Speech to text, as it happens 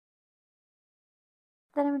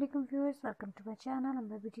अस्सलाम वालेकुम viewers, welcome to my channel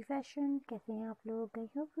Amber beauty fashion. कैसे हैं आप लोग? आई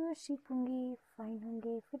होप व्यूअर्स ठीक होंगे, फाइन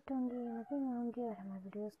होंगे, फिट होंगे, मज़े में होंगे और हमारे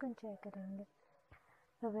वीडियोस को एंजॉय करेंगे।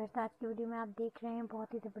 तो व्यूअर्स, आज की वीडियो में आप देख रहे हैं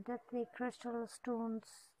बहुत ही ज़बरदस्त क्रिस्टल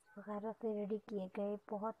स्टोन्स वगैरह से रेडी किए गए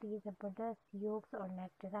बहुत ही ज़बरदस्त योक्स और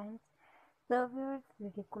नेक डिज़ाइन। तो व्यूअर्स,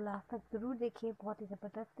 वीडियो को लास्ट तक ज़रूर देखिए, बहुत ही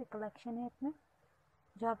ज़बरदस्त कलेक्शन है इसमें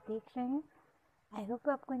जो आप देख रहे हैं। आई होप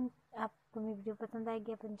आपको मेरी वीडियो पसंद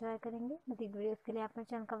आएगी, आप एंजॉय करेंगे। मज़ीद वीडियोस के लिए आप मेरे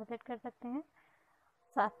चैनल का विजिट कर सकते हैं।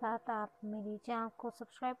 साथ साथ आप मेरी चैनल को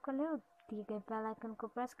सब्सक्राइब कर लें और दिए गए बेल आइकन को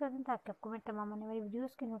प्रेस कर दें ताकि आपको मेरे तमाम आने वाली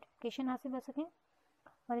वीडियोस की नोटिफिकेशन हासिल हो सकें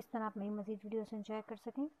और इस तरह आप मेरी मज़ीद वीडियोस एंजॉय कर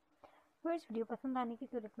सकें। तो इस वीडियो पसंद आने की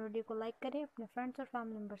सूरत में वीडियो को लाइक करें, अपने फ्रेंड्स और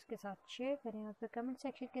फैमिली मेम्बर्स के साथ शेयर करें और फिर कमेंट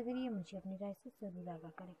सेक्शन के ज़रिए मुझे अपनी राय से ज़रूर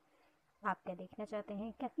आगाह करें। आप क्या देखना चाहते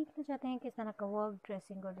हैं, क्या सीखना चाहते हैं, किस तरह का वर्क,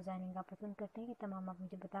 ड्रेसिंग और डिज़ाइनिंग आप पसंद करते हैं, ये तमाम आप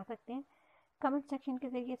मुझे बता सकते हैं कमेंट सेक्शन के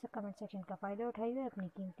ज़रिए। से कमेंट सेक्शन का फ़ायदा उठाइए और अपनी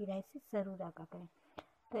कीमती राय से ज़रूर आगाह करें।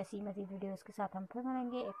 तो ऐसी मज़ीद वीडियोज़ के साथ हम फिर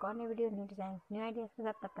मिलेंगे एक और नई video, new design, new ideas के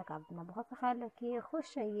साथ। तब तक आप अपना बहुत सा ख्याल रखिए,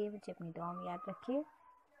 खुश रहिए, मुझे अपनी दुआ में याद रखिए।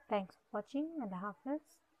 Thanks for watching. अल्लाह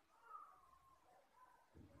हाफ़िज़।